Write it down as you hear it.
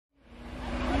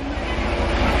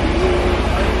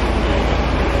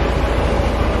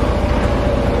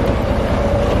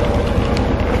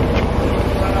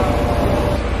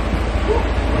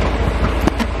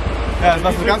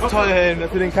Das machst du ganz toll, Helen.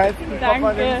 Für den kalten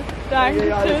Danke,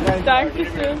 Dankeschön,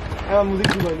 Dankeschön. Einmal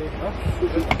Musik überlegen, ne?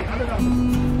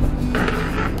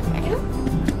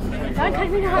 Da kann ich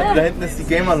mich noch Also da hinten ist die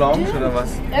Gamer Lounge, oder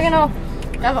was? Ja, genau.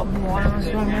 Boah, das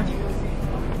ist lange.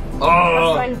 Oh.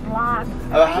 Was für ein Blag.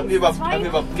 Aber haben wir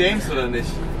überhaupt Games oder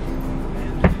nicht?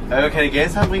 Wenn wir keine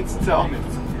Games haben, bringt es ja auch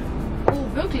nichts.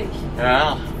 Oh, wirklich?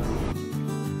 Ja.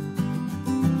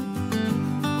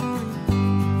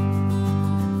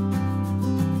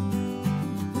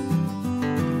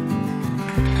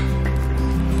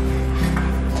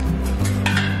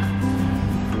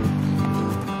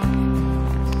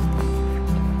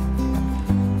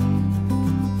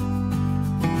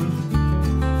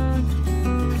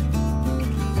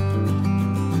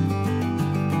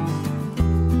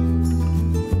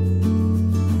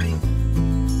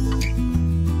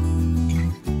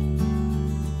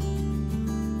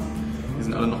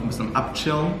 Alle noch ein bisschen am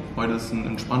Abchillen. Heute ist ein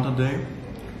entspannter Day.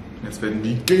 Jetzt werden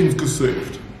die Games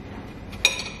gesaved.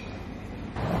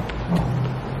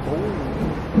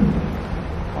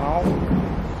 Wow.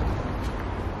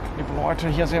 Liebe Leute,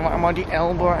 hier sehen wir einmal die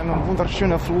Elbe, ein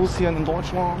wunderschöner Fluss hier in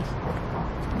Deutschland.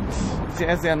 Ist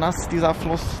sehr, sehr nass, dieser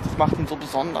Fluss. Das macht ihn so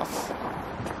besonders.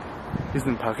 Wir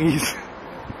sind in Paris.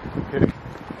 Okay. Let's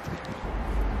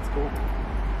go.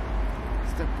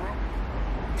 Step bro.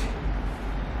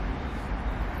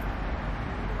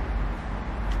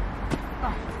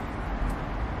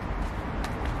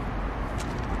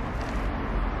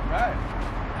 Right.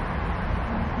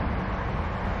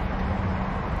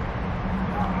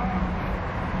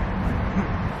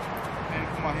 Hey,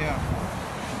 guck mal her.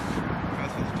 Ich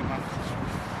weiß, was ich gemacht habe.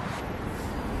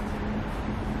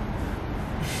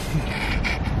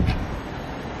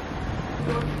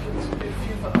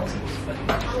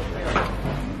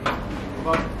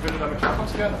 Aber wenn du damit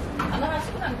klarkommst, gerne. Andere hast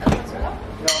du dann, also hast du erlaubt?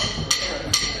 Ja.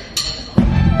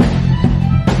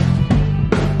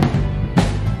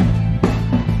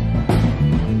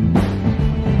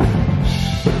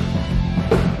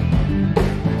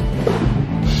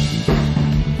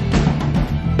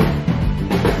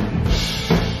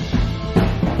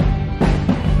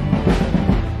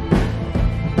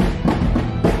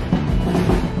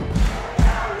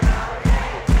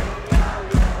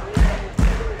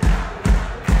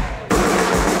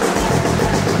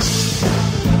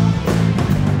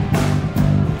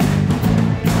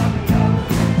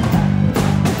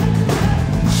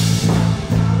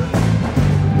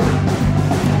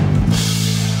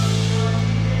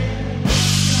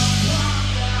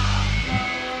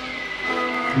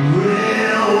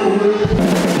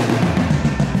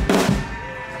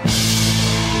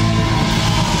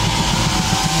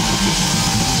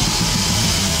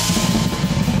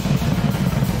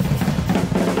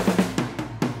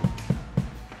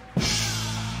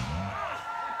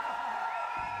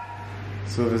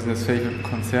 So, wir sind jetzt fertig mit dem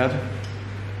Konzert.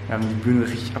 Wir haben die Bühne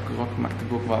richtig abgerockt.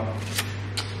 Magdeburg war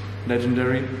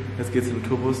legendary. Jetzt geht's in den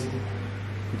Tourbus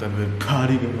und dann wird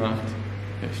Party gemacht.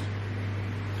 Echt.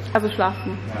 Also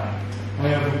schlafen. Ja. Oh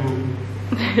ja,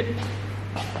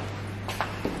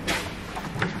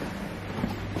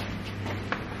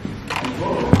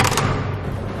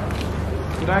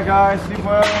 Good night, guys. Sleep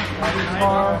well. See you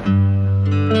tomorrow.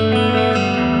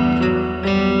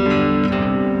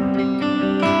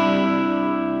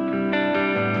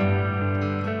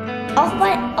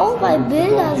 Auch bei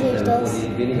Bildern sehe ich das.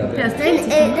 Nee,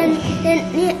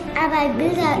 aber bei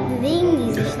Bildern bewegen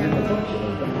die sich dann.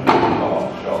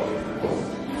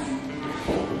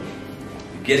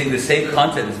 Getting the same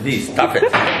content as me. Stop it.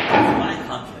 My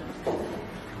content.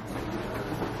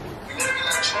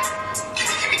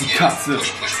 Die Katze.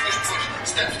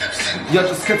 Ja,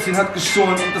 das Kätzchen hat gestohlen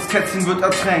und das Kätzchen wird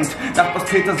ertränkt. Nachbars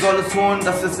Peter soll es holen,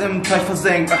 dass es im Teich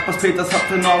versenkt. Nachbars Peters hat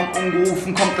enorm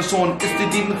umgerufen, kommt er schon. Ist die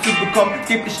Diebe zu bekommen,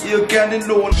 geb ich ihr gern den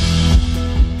Lohn.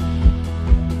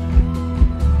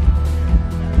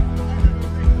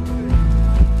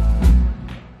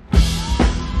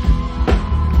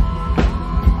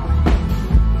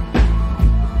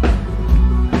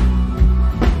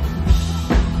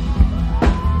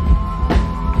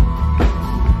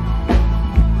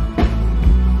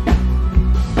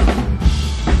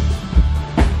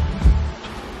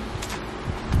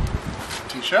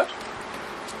 T-Shirt.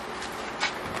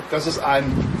 Das ist das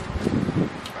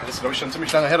ist glaube ich schon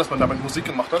ziemlich lange her, dass man damit Musik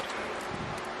gemacht hat.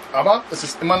 Aber es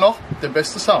ist immer noch der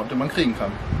beste Sound, den man kriegen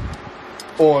kann.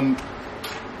 Und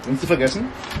nicht zu vergessen,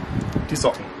 die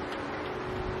Socken.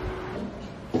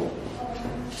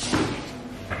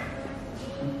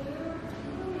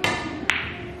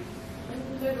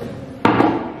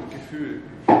 Gefühl.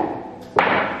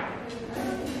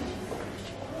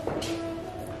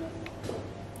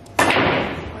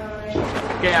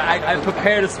 Okay, I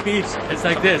prepared a speech. It's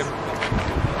like this.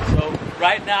 So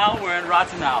right now we're in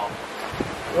Rathenau.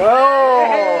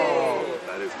 Oh!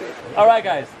 That is good. All right,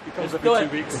 guys. Let's do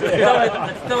it. Let's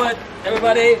do it.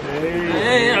 Everybody.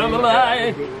 Hey,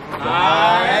 bye.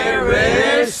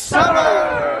 Irish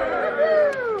Summer!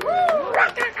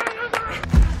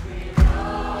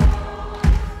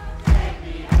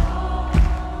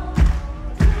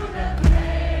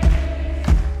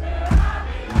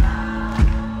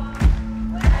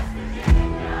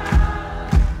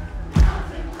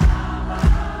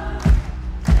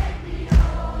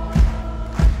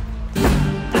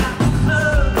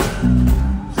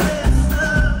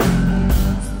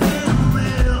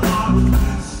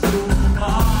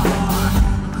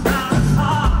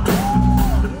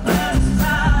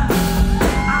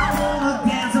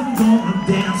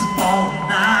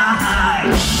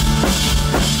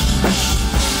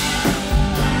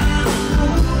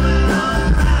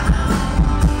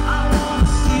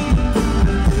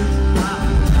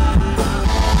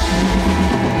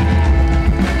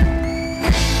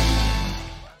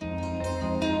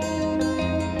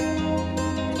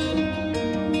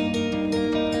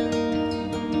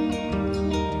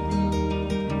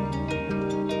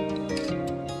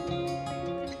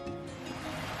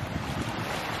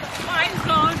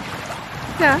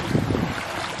 Ja.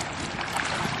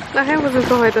 Nachher, wo sind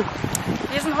wir heute?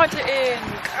 Wir sind heute in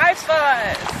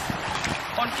Greifswald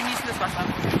und genießen das Wasser.